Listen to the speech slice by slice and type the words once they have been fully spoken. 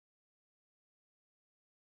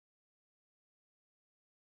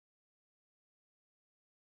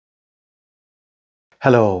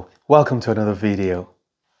Hello, welcome to another video.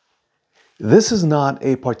 This is not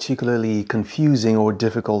a particularly confusing or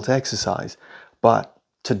difficult exercise, but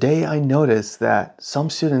today I noticed that some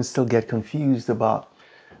students still get confused about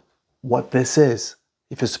what this is.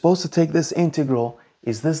 If you're supposed to take this integral,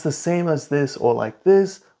 is this the same as this, or like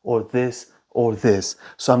this, or this, or this?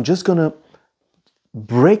 So I'm just gonna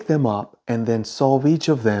break them up and then solve each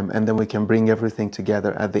of them, and then we can bring everything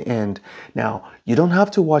together at the end. Now, you don't have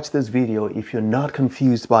to watch this video if you're not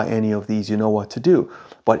confused by any of these. You know what to do.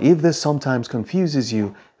 But if this sometimes confuses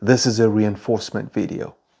you, this is a reinforcement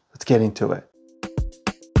video. Let's get into it.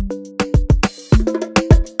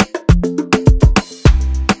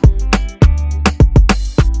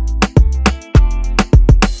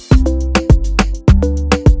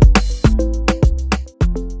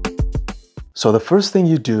 So the first thing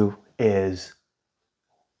you do is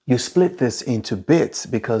you split this into bits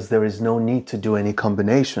because there is no need to do any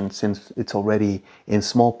combination since it's already in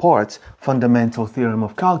small parts. Fundamental theorem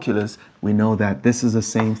of calculus, we know that this is the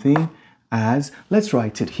same thing as, let's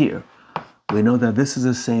write it here. We know that this is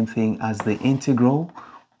the same thing as the integral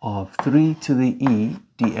of 3 to the e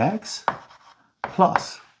dx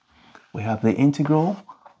plus we have the integral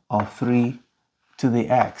of 3 to the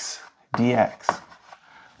x dx.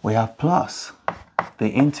 We have plus the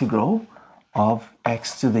integral of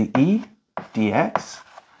x to the e dx.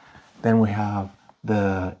 Then we have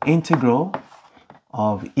the integral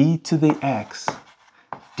of e to the x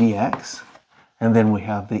dx. And then we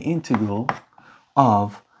have the integral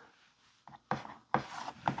of,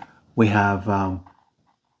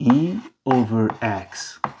 e over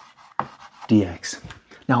x dx.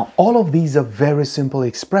 Now, all of these are very simple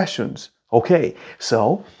expressions. Okay,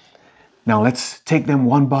 so now let's take them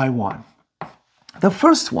one by one. The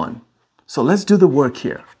first one, so let's do the work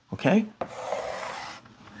here, okay?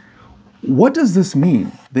 What does this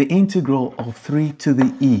mean? The integral of 3 to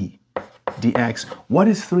the e dx. What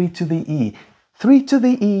is 3 to the e? 3 to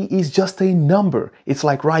the e is just a number. It's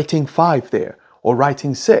like writing 5 there or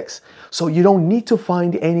writing 6. So you don't need to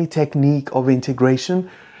find any technique of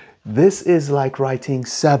integration. This is like writing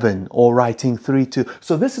 7 or writing 3 to,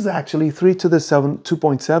 so this is actually 3 to the 7,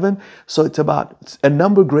 2.7. So it's about a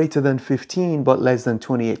number greater than 15, but less than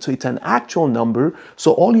 28. So it's an actual number.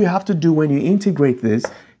 So all you have to do when you integrate this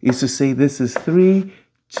is to say this is 3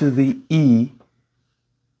 to the e.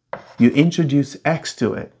 You introduce x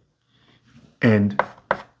to it, and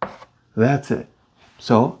that's it.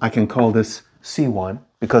 So I can call this C1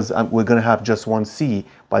 because we're going to have just one C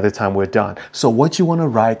by the time we're done. So what you want to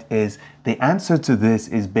write is the answer to this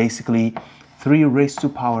is basically 3 raised to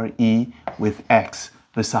power e with x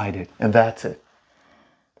beside it. And that's it.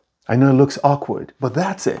 I know it looks awkward, but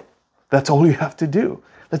that's it. That's all you have to do.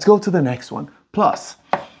 Let's go to the next one. Plus,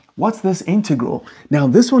 what's this integral? Now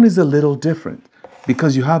this one is a little different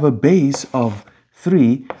because you have a base of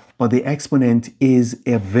 3, but the exponent is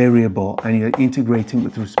a variable and you're integrating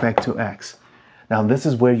with respect to x. Now this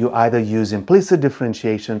is where you either use implicit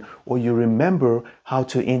differentiation or you remember how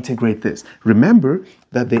to integrate this. Remember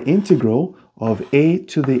that the integral of a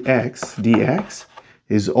to the x dx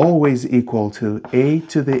is always equal to a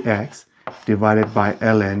to the x divided by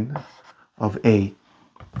ln of a.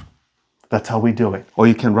 That's how we do it. Or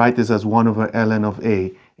you can write this as 1 over ln of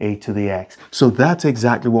a to the x. So that's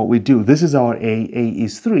exactly what we do. This is our a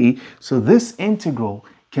is 3. So this integral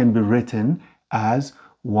can be written as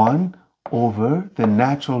 1 over the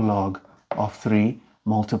natural log of 3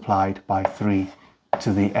 multiplied by 3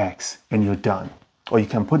 to the x, and you're done. Or you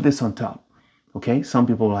can put this on top, okay? Some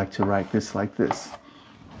people like to write this like this.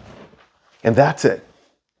 And that's it.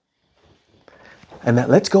 And then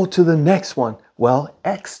let's go to the next one. Well,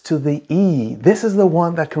 x to the e. This is the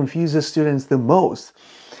one that confuses students the most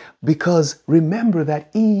because remember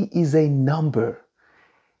that e is a number.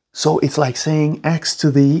 So it's like saying x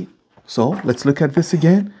to the, so let's look at this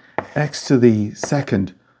again. X to the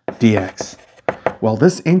second dx. Well,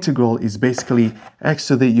 this integral is basically x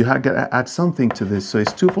to the, you have got to add something to this. So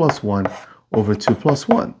it's 2 plus 1 over 2 plus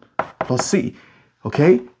 1 plus c.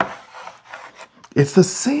 Okay? It's the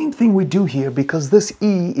same thing we do here because this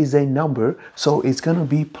e is a number. So it's going to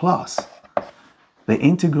be plus. The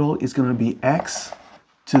integral is going to be x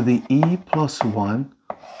to the e plus 1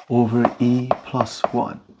 over e plus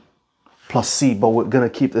 1 plus c. But we're going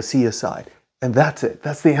to keep the c aside. And that's it.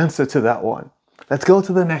 That's the answer to that one. Let's go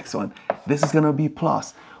to the next one. This is going to be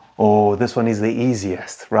plus. Oh, this one is the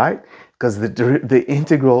easiest, right? Because the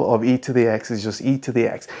integral of e to the x is just e to the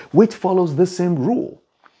x, which follows the same rule.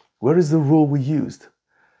 Where is the rule we used?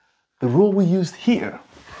 The rule we used here.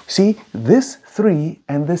 See, this 3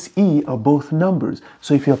 and this e are both numbers.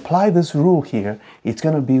 So if you apply this rule here, it's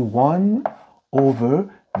going to be 1 over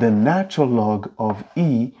the natural log of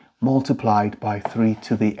e multiplied by 3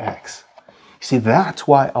 to the x. See, that's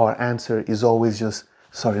why our answer is always just,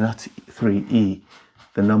 sorry, not 3e.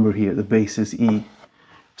 The number here, the base is e.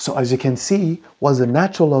 So as you can see, what's the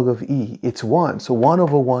natural log of e? It's 1. So 1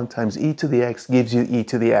 over 1 times e to the x gives you e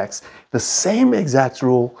to the x. The same exact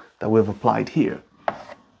rule that we've applied here.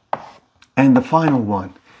 And the final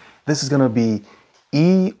one, this is going to be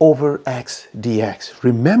e over x dx.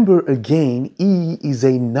 Remember again, e is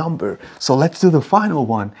a number. So let's do the final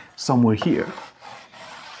one somewhere here.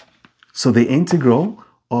 So the integral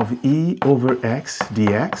of e over x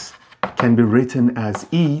dx can be written as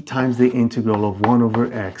e times the integral of 1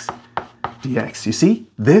 over x dx. You see,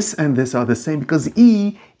 this and this are the same because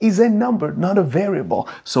e is a number, not a variable.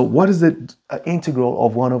 So what is the integral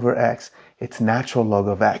of 1 over x? It's natural log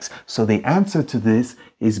of x. So the answer to this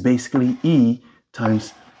is basically e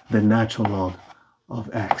times the natural log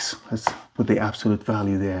of x. Let's put the absolute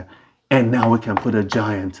value there. And now we can put a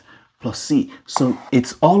giant plus c. So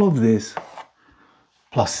it's all of this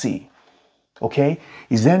plus c. Okay?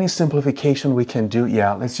 Is there any simplification we can do?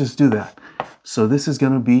 Yeah, let's just do that. So this is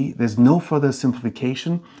going to be, there's no further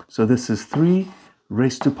simplification. So this is 3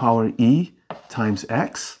 raised to power e times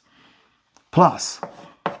x plus,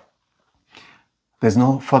 there's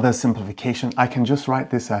no further simplification. I can just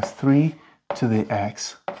write this as 3 to the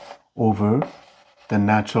x over the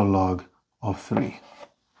natural log of 3.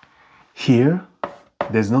 Here,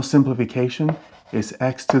 there's no simplification. It's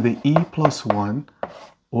x to the e plus 1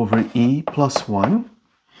 over e plus 1.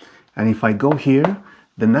 And if I go here,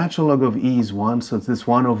 the natural log of e is 1, so it's this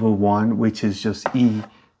 1 over 1, which is just e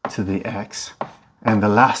to the x. And the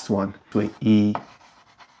last one, to e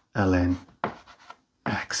ln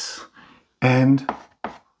x. And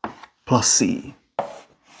plus c.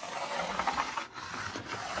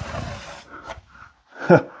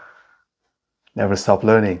 Never stop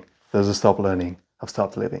learning. Those who stop learning have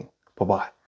stopped living. Bye-bye.